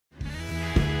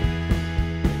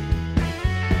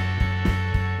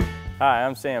Hi,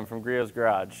 I'm Sam from Griot's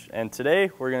Garage, and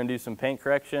today we're going to do some paint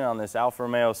correction on this Alfa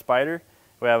Romeo Spider.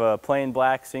 We have a plain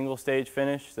black single stage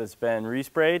finish that's been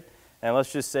resprayed, and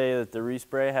let's just say that the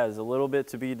respray has a little bit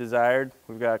to be desired.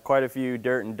 We've got quite a few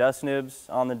dirt and dust nibs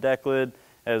on the deck lid,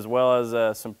 as well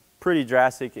as some pretty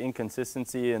drastic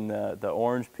inconsistency in the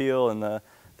orange peel and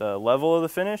the level of the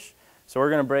finish. So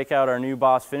we're going to break out our new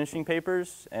Boss finishing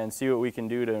papers and see what we can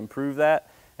do to improve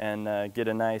that and get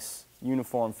a nice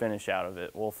uniform finish out of it.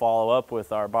 We'll follow up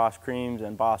with our Boss creams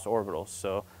and Boss orbitals.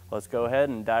 So let's go ahead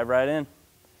and dive right in.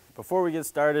 Before we get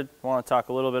started, I want to talk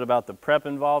a little bit about the prep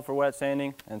involved for wet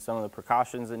sanding and some of the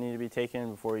precautions that need to be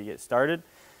taken before you get started.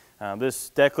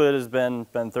 This deck lid has been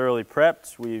thoroughly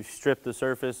prepped. We've stripped the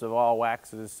surface of all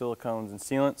waxes, silicones, and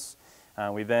sealants.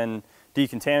 We then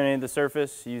decontaminated the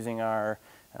surface using our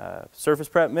surface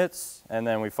prep mitts, and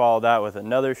then we followed that with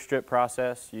another strip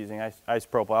process using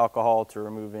isopropyl alcohol to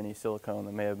remove any silicone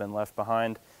that may have been left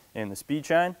behind in the speed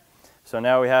shine. So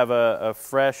now we have a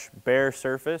fresh, bare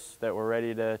surface that we're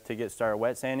ready to get started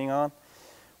wet sanding on.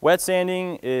 Wet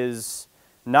sanding is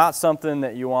not something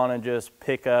that you want to just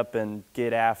pick up and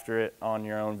get after it on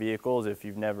your own vehicles if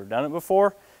you've never done it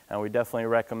before. And we definitely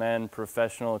recommend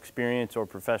professional experience or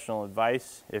professional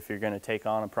advice if you're going to take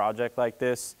on a project like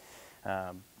this.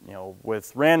 You know,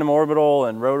 with random orbital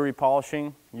and rotary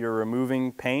polishing, you're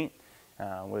removing paint.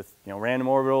 With random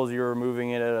orbitals, you're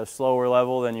removing it at a slower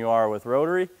level than you are with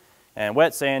rotary. And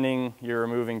wet sanding, you're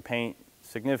removing paint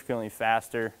significantly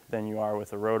faster than you are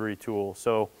with a rotary tool.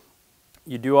 So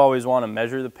you do always want to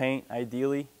measure the paint,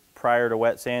 ideally, prior to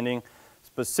wet sanding,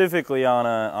 specifically on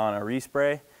a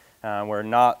respray, where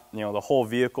the whole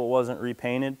vehicle wasn't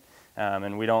repainted,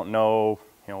 and we don't know,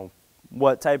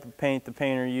 what type of paint the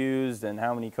painter used and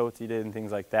how many coats he did and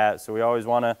things like that. So we always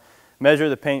want to measure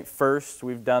the paint first.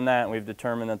 We've done that, and we've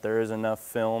determined that there is enough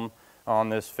film on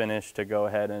this finish to go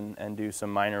ahead and do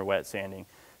some minor wet sanding.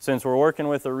 Since we're working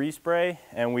with a respray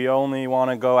and we only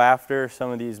want to go after some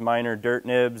of these minor dirt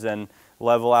nibs and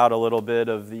level out a little bit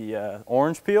of the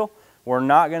orange peel, we're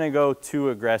not going to go too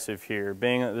aggressive here.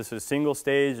 Being that this is single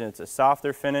stage and it's a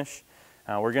softer finish,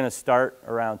 we're going to start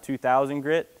around 2000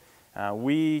 grit.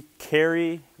 We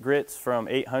carry grits from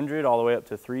 800 all the way up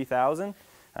to 3000.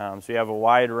 So you have a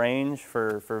wide range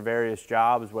for various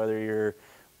jobs, whether you're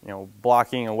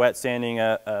blocking and wet sanding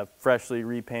a freshly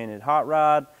repainted hot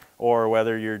rod, or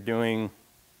whether you're doing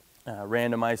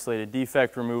random isolated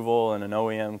defect removal and an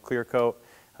OEM clear coat,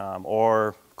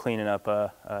 or cleaning up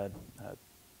a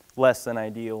less than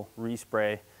ideal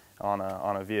respray on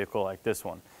a vehicle like this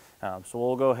one. So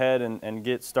we'll go ahead and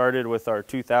get started with our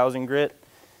 2000 grit.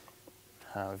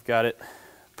 We've got it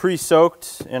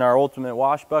pre-soaked in our ultimate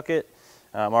wash bucket.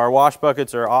 Our wash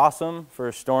buckets are awesome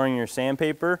for storing your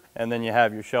sandpaper, and then you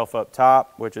have your shelf up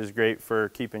top, which is great for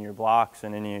keeping your blocks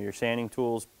and any of your sanding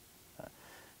tools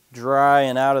dry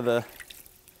and out of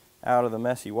the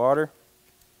messy water.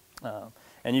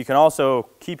 And you can also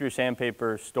keep your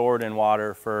sandpaper stored in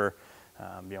water for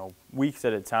weeks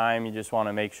at a time. You just want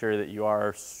to make sure that you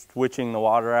are switching the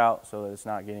water out so that it's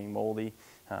not getting moldy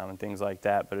and things like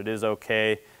that. But it is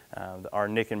okay. Our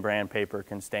Nikken brand paper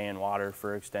can stay in water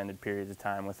for extended periods of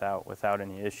time without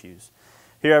any issues.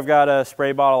 Here I've got a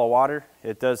spray bottle of water.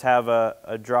 It does have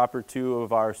a drop or two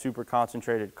of our super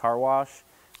concentrated car wash.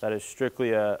 That is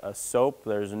strictly a soap.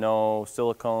 There's no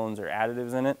silicones or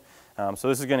additives in it. So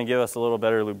this is going to give us a little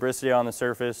better lubricity on the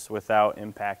surface without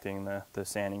impacting the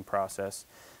sanding process.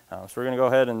 So we're going to go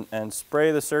ahead and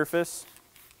spray the surface,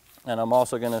 and I'm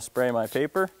also going to spray my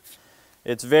paper.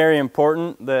 It's very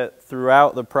important that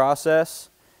throughout the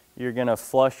process you're going to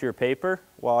flush your paper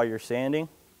while you're sanding.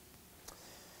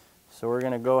 So we're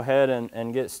going to go ahead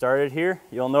and get started here.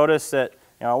 You'll notice that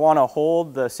I want to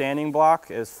hold the sanding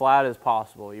block as flat as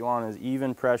possible. You want as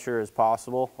even pressure as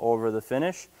possible over the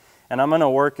finish. And I'm going to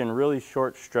work in really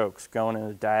short strokes going in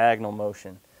a diagonal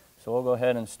motion. So we'll go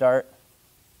ahead and start.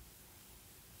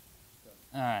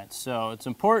 Alright, so it's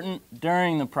important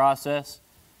during the process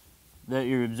that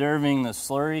you're observing the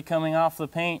slurry coming off the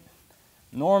paint.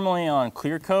 Normally on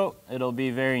clear coat it'll be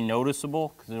very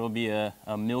noticeable because it'll be a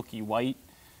milky white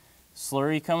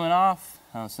slurry coming off.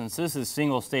 Since this is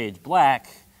single stage black,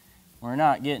 we're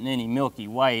not getting any milky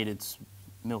white, it's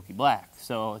milky black.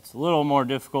 So it's a little more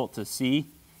difficult to see,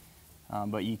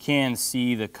 but you can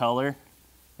see the color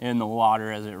in the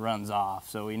water as it runs off.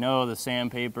 So we know the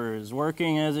sandpaper is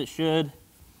working as it should.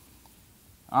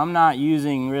 I'm not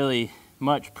using really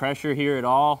much pressure here at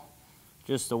all,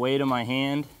 just the weight of my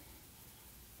hand.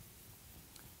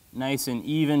 Nice and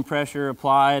even pressure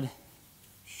applied,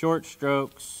 short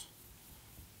strokes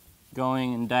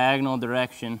going in diagonal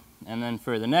direction. And then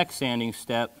for the next sanding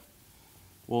step,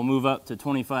 we'll move up to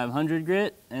 2500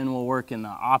 grit and we'll work in the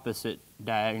opposite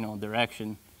diagonal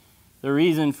direction. The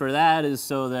reason for that is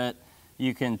so that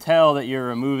you can tell that you're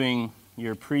removing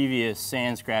your previous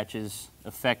sand scratches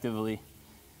effectively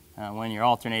when you're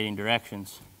alternating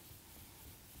directions.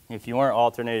 If you weren't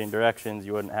alternating directions,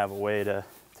 you wouldn't have a way to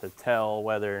tell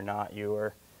whether or not you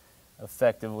were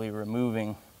effectively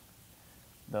removing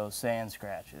those sand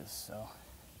scratches. So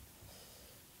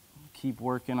keep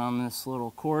working on this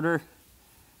little quarter.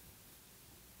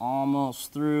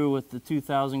 Almost through with the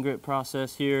 2000 grit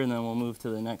process here, and then we'll move to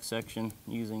the next section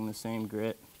using the same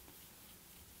grit.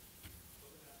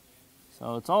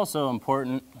 So it's also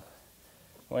important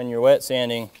when you're wet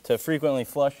sanding to frequently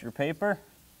flush your paper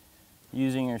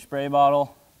using your spray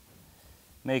bottle,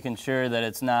 making sure that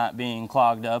it's not being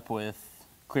clogged up with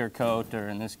clear coat, or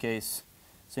in this case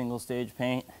single stage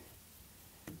paint.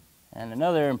 And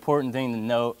another important thing to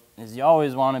note is you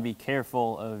always want to be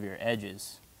careful of your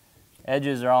edges.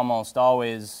 Edges are almost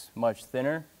always much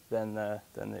thinner than the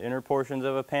inner portions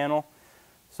of a panel.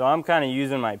 So I'm kind of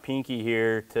using my pinky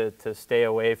here to stay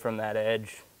away from that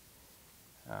edge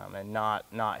and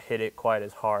not hit it quite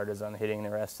as hard as I'm hitting the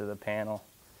rest of the panel.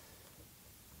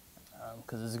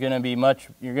 Because you're going to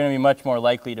be much more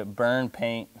likely to burn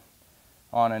paint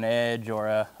on an edge or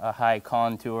a high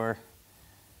contour.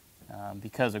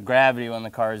 Because of gravity, when the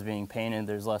car is being painted,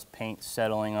 there's less paint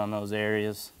settling on those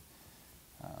areas.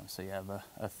 So you have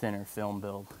a thinner film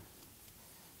build.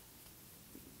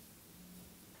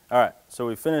 All right, so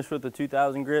we finished with the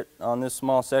 2000 grit on this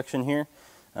small section here.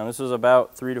 This was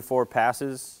about 3 to 4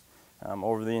 passes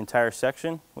over the entire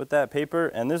section with that paper,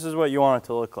 and this is what you want it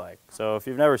to look like. So if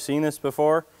you've never seen this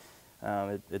before,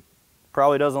 it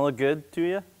probably doesn't look good to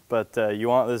you, but you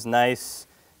want this nice,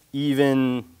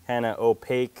 even, kind of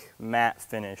opaque matte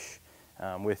finish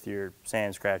with your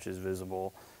sand scratches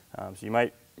visible. So you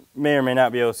may or may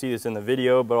not be able to see this in the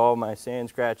video, but all my sand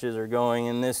scratches are going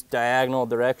in this diagonal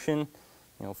direction,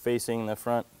 facing the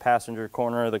front passenger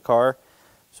corner of the car.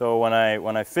 So when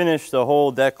I finish the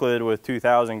whole deck lid with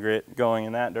 2000 grit going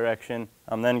in that direction,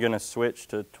 I'm then going to switch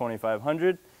to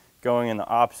 2500, going in the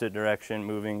opposite direction,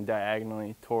 moving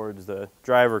diagonally towards the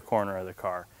driver corner of the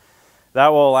car. That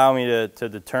will allow me to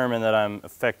determine that I'm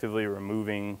effectively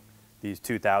removing these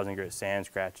 2000 grit sand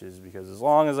scratches, because as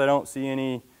long as I don't see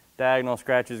any diagonal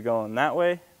scratches going that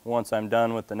way, once I'm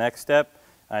done with the next step,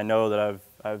 I know that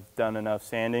I've done enough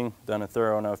sanding, done a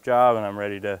thorough enough job, and I'm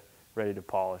ready to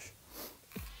polish.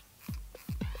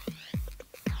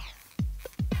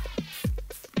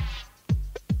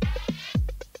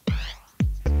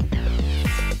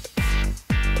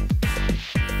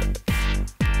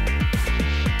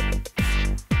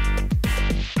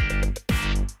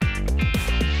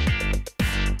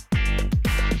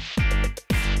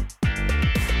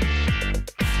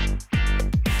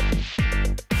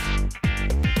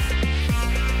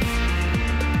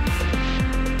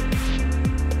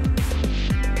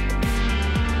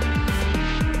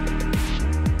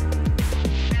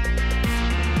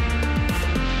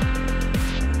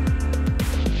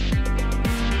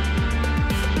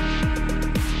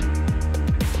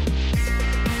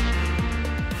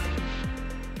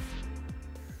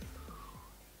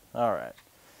 All right,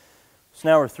 so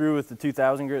now we're through with the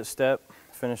 2000 grit step,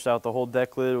 finished out the whole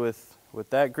deck lid with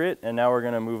that grit, and now we're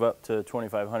gonna move up to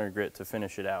 2500 grit to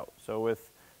finish it out. So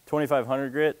with 2500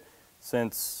 grit,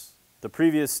 since the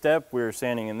previous step we were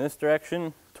sanding in this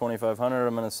direction, 2500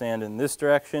 I'm gonna sand in this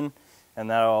direction, and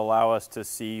that'll allow us to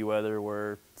see whether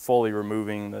we're fully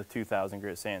removing the 2000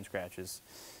 grit sand scratches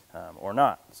or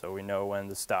not, so we know when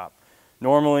to stop.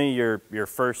 Normally your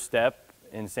first step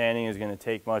in sanding is going to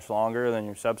take much longer than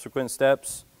your subsequent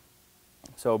steps.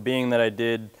 So being that I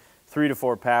did 3 to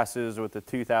 4 passes with the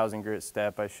 2000 grit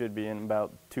step, I should be in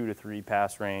about 2 to 3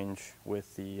 pass range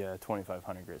with the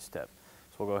 2500 grit step.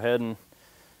 So we'll go ahead and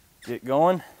get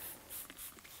going.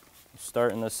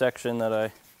 Start in the section that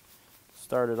I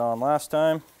started on last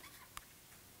time.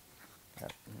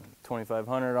 Got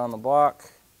 2500 on the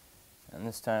block, and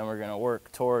this time we're going to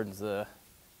work towards the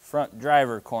front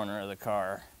driver corner of the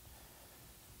car.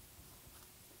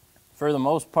 For the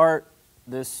most part,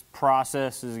 this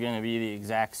process is going to be the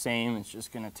exact same. It's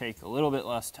just going to take a little bit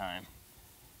less time.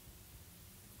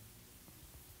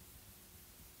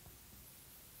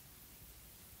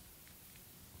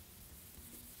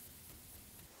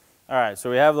 All right, so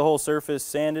we have the whole surface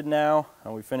sanded now,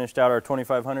 and we finished out our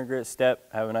 2500 grit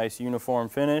step, have a nice uniform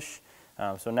finish.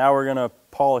 So now we're going to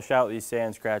polish out these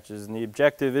sand scratches, and the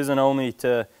objective isn't only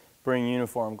to bring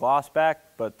uniform gloss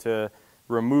back, but to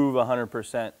remove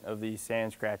 100% of these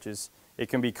sand scratches. It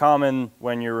can be common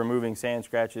when you're removing sand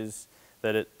scratches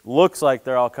that it looks like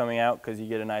they're all coming out because you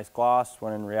get a nice gloss,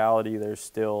 when in reality there's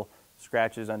still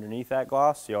scratches underneath that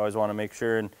gloss. You always want to make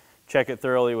sure and check it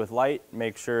thoroughly with light,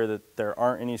 make sure that there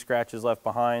aren't any scratches left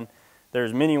behind.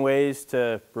 There's many ways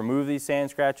to remove these sand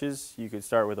scratches. You could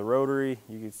start with a rotary,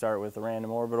 you could start with a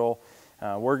random orbital.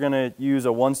 We're going to use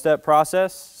a one-step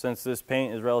process since this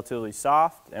paint is relatively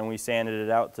soft and we sanded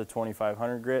it out to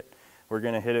 2500 grit. We're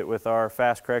going to hit it with our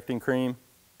fast correcting cream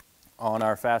on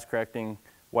our fast correcting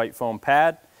white foam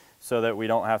pad so that we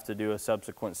don't have to do a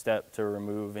subsequent step to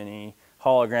remove any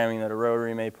hologramming that a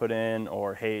rotary may put in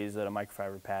or haze that a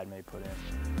microfiber pad may put in.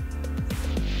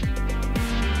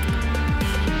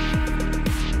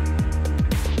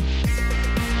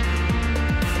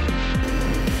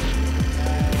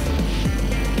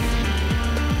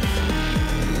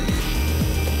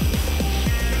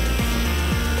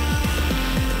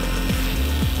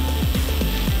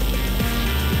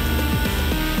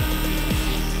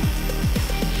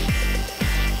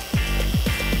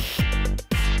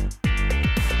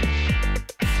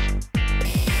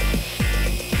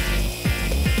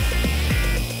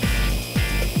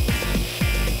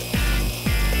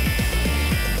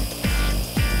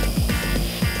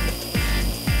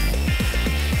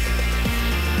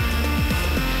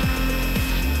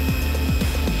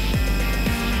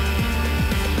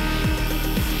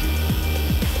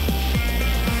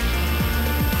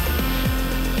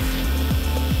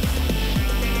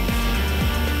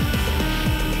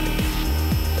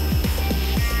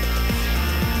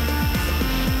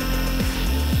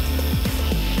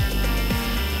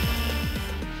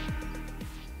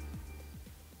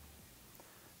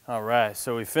 All right,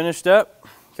 so we finished up,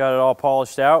 got it all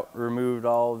polished out, removed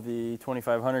all of the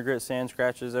 2500 grit sand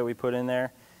scratches that we put in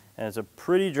there, and it's a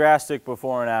pretty drastic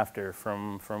before and after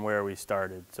from where we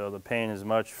started. So the paint is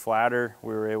much flatter.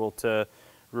 We were able to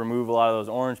remove a lot of those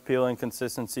orange peel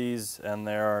inconsistencies, and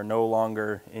there are no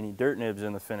longer any dirt nibs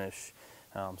in the finish.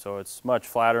 So it's much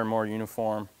flatter, more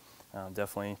uniform.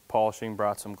 Definitely polishing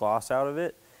brought some gloss out of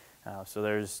it. So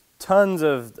there's tons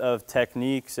of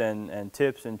techniques and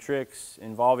tips and tricks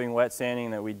involving wet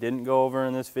sanding that we didn't go over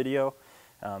in this video.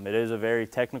 It is a very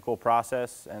technical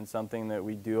process and something that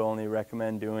we do only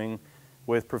recommend doing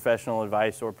with professional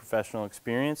advice or professional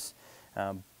experience.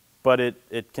 But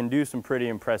it can do some pretty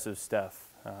impressive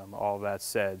stuff, all that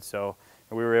said. So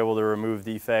we were able to remove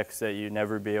defects that you'd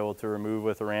never be able to remove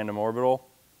with a random orbital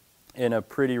in a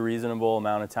pretty reasonable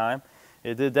amount of time.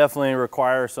 It did definitely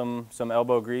require some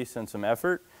elbow grease and some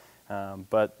effort,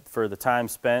 but for the time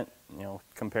spent, you know,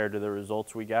 compared to the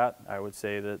results we got, I would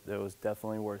say that it was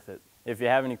definitely worth it. If you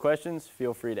have any questions,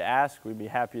 feel free to ask. We'd be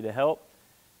happy to help.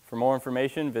 For more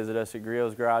information, visit us at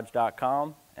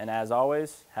griotsgarage.com, and as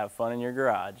always, have fun in your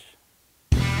garage.